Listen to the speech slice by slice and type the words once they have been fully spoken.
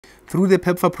Through the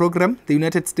PEPFAR program, the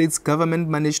United States government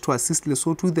managed to assist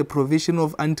Lesotho with the provision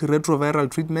of antiretroviral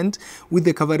treatment with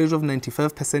the coverage of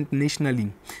 95%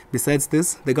 nationally. Besides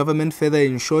this, the government further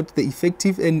ensured the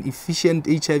effective and efficient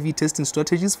HIV testing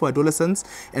strategies for adolescents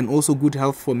and also good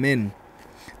health for men.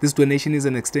 This donation is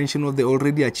an extension of the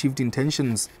already achieved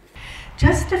intentions.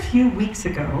 Just a few weeks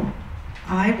ago,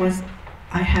 I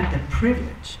had the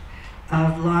privilege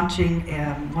of launching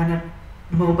one of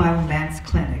mobile men's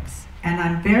clinics. And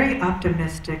I'm very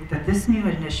optimistic that this new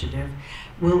initiative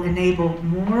will enable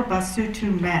more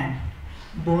Basotho men,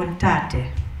 bontate,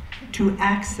 to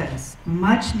access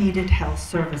much needed health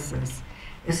services,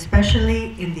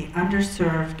 especially in the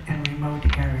underserved and remote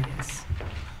areas.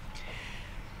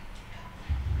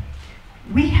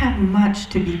 We have much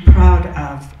to be proud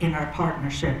of in our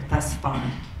partnership thus far.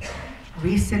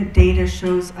 Recent data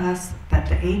shows us that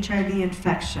the HIV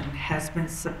infection has been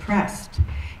suppressed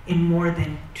in more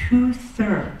than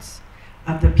 2/3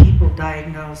 of the people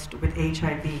diagnosed with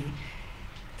HIV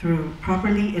through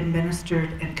properly administered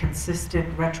and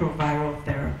consistent retroviral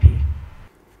therapy.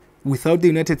 Without the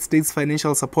United States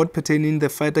financial support pertaining the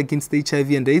fight against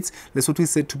HIV and AIDS, Lesotho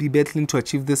is said to be battling to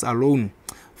achieve this alone.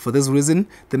 For this reason,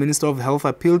 the Minister of Health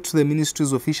appealed to the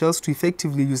ministry's officials to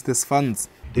effectively use these funds.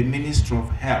 The Minister of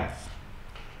Health,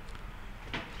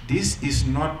 this is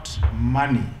not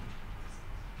money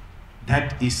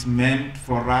that is meant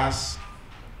for us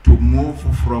to move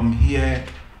from here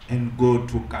and go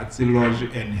to Katsiloj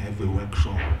and have a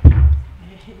workshop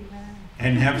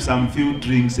and have some few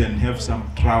drinks and have some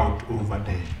trout over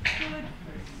there.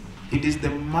 It is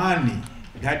the money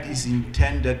that is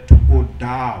intended to go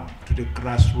down to the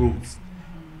grassroots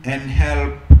and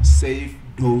help save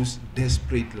those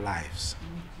desperate lives.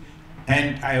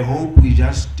 And I hope we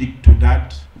just stick to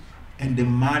that and the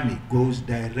money goes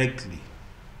directly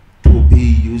to be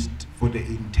used for the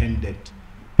intended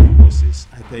purposes.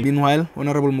 Meanwhile,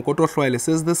 Honorable Mokoto Hlwaele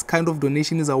says this kind of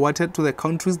donation is awarded to the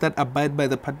countries that abide by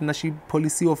the partnership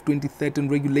policy of 2013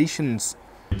 regulations.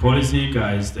 The policy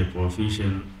guides the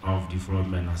provision of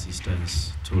development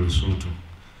assistance to Lesotho,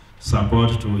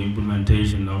 support to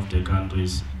implementation of the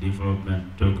country's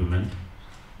development document,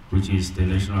 which is the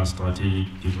National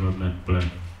Strategic Development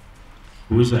Plan,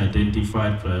 whose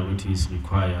identified priorities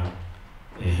require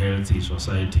a healthy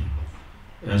society,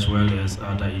 as well as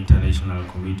other international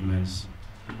commitments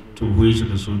to which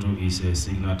Lesotho is a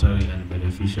signatory and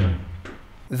beneficiary.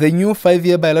 The new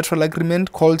 5-year bilateral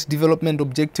agreement called Development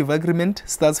Objective Agreement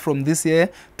starts from this year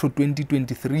to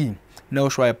 2023. Now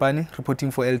Shwayapani reporting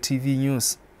for LTV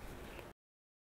News.